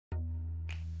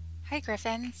Hi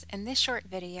Griffins! In this short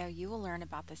video, you will learn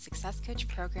about the Success Coach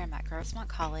program at Grossmont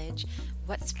College,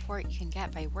 what support you can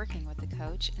get by working with the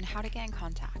coach, and how to get in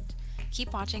contact.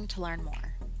 Keep watching to learn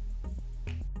more.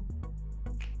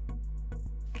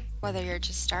 Whether you're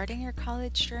just starting your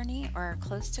college journey or are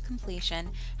close to completion,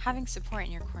 having support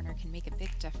in your corner can make a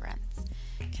big difference.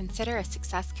 Consider a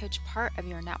Success Coach part of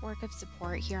your network of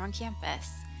support here on campus.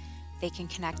 They can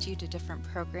connect you to different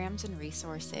programs and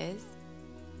resources,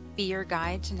 be your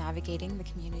guide to navigating the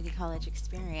community college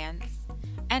experience,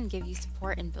 and give you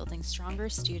support in building stronger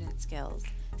student skills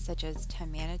such as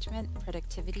time management,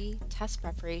 productivity, test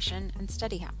preparation, and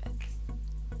study habits.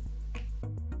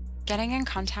 Getting in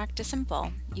contact is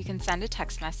simple. You can send a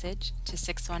text message to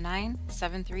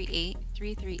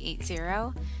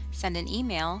 619-738-3380, send an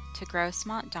email to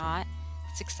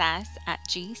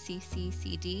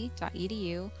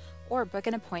grossmont.success@gccccd.edu, or book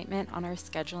an appointment on our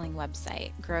scheduling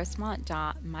website,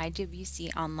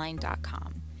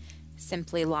 grossmont.mywconline.com.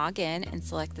 Simply log in and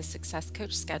select the Success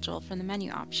Coach schedule from the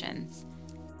menu options.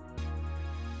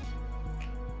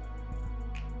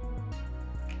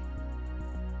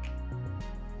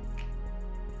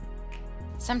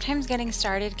 Sometimes getting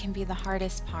started can be the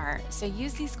hardest part, so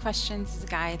use these questions as a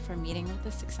guide for meeting with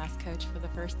the Success Coach for the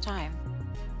first time.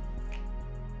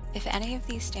 If any of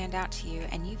these stand out to you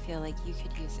and you feel like you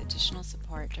could use additional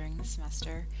support during the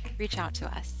semester, reach out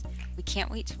to us. We can't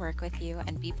wait to work with you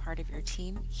and be part of your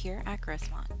team here at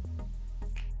Grossmont.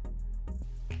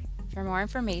 For more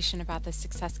information about the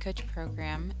Success Coach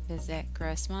program, visit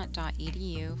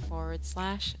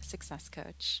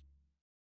grossmont.edu/successcoach.